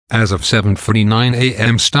As of 7:49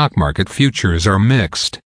 a.m. stock market futures are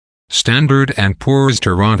mixed. Standard & Poor's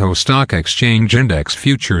Toronto Stock Exchange Index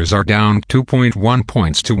futures are down 2.1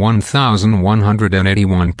 points to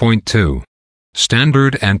 1,181.2.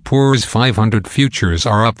 Standard & Poor's 500 futures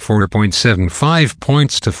are up 4.75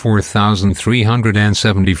 points to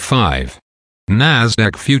 4,375.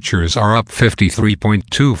 Nasdaq futures are up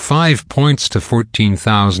 53.25 points to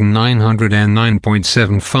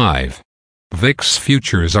 14,909.75. VIX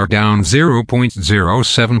futures are down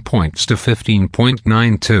 0.07 points to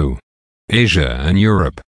 15.92. Asia and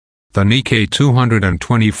Europe. The Nikkei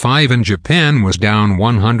 225 in Japan was down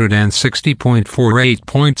 160.48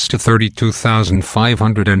 points to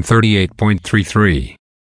 32,538.33.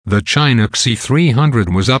 The China CSI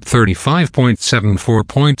 300 was up 35.74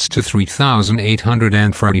 points to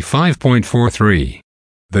 3,845.43.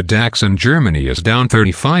 The DAX in Germany is down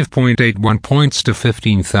 35.81 points to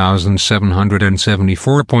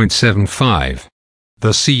 15,774.75.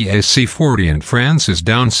 The CAC 40 in France is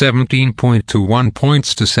down 17.21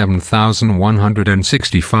 points to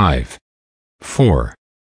 7,165. 4.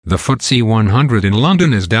 The FTSE 100 in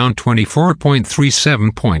London is down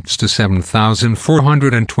 24.37 points to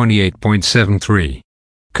 7,428.73.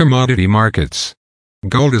 Commodity markets.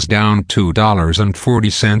 Gold is down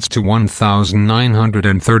 $2.40 to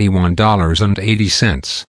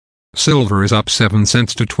 $1,931.80. Silver is up 7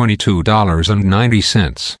 cents to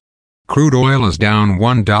 $22.90. Crude oil is down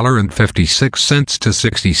 $1.56 to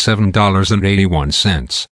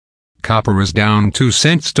 $67.81. Copper is down 2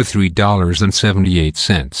 cents to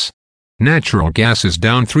 $3.78. Natural gas is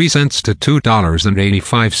down 3 cents to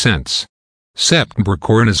 $2.85. September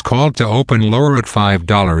corn is called to open lower at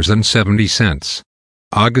 $5.70.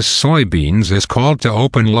 August soybeans is called to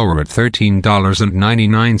open lower at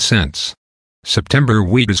 $13.99. September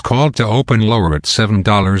wheat is called to open lower at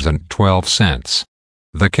 $7.12.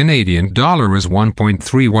 The Canadian dollar is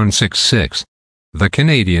 1.3166. The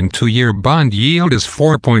Canadian 2-year bond yield is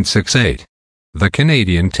 4.68. The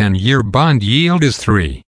Canadian 10-year bond yield is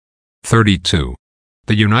 3.32.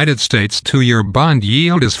 The United States 2-year bond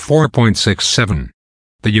yield is 4.67.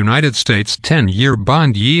 The United States 10-year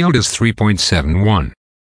bond yield is 3.71.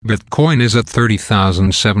 Bitcoin is at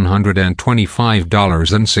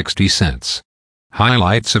 $30,725.60.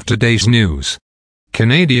 Highlights of today's news.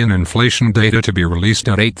 Canadian inflation data to be released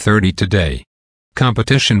at 8:30 today.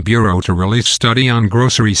 Competition Bureau to release study on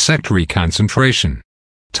grocery sector concentration.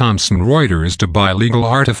 Thomson Reuters to buy legal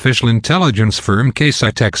artificial intelligence firm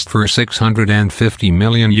Casetext for $650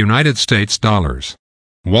 million United States dollars.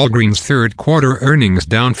 Walgreens third quarter earnings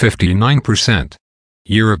down 59%.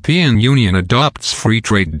 European Union adopts free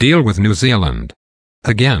trade deal with New Zealand.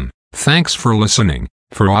 Again, thanks for listening.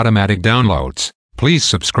 For automatic downloads, please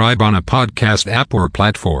subscribe on a podcast app or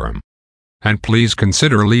platform. And please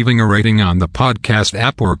consider leaving a rating on the podcast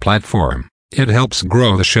app or platform. It helps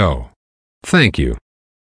grow the show. Thank you.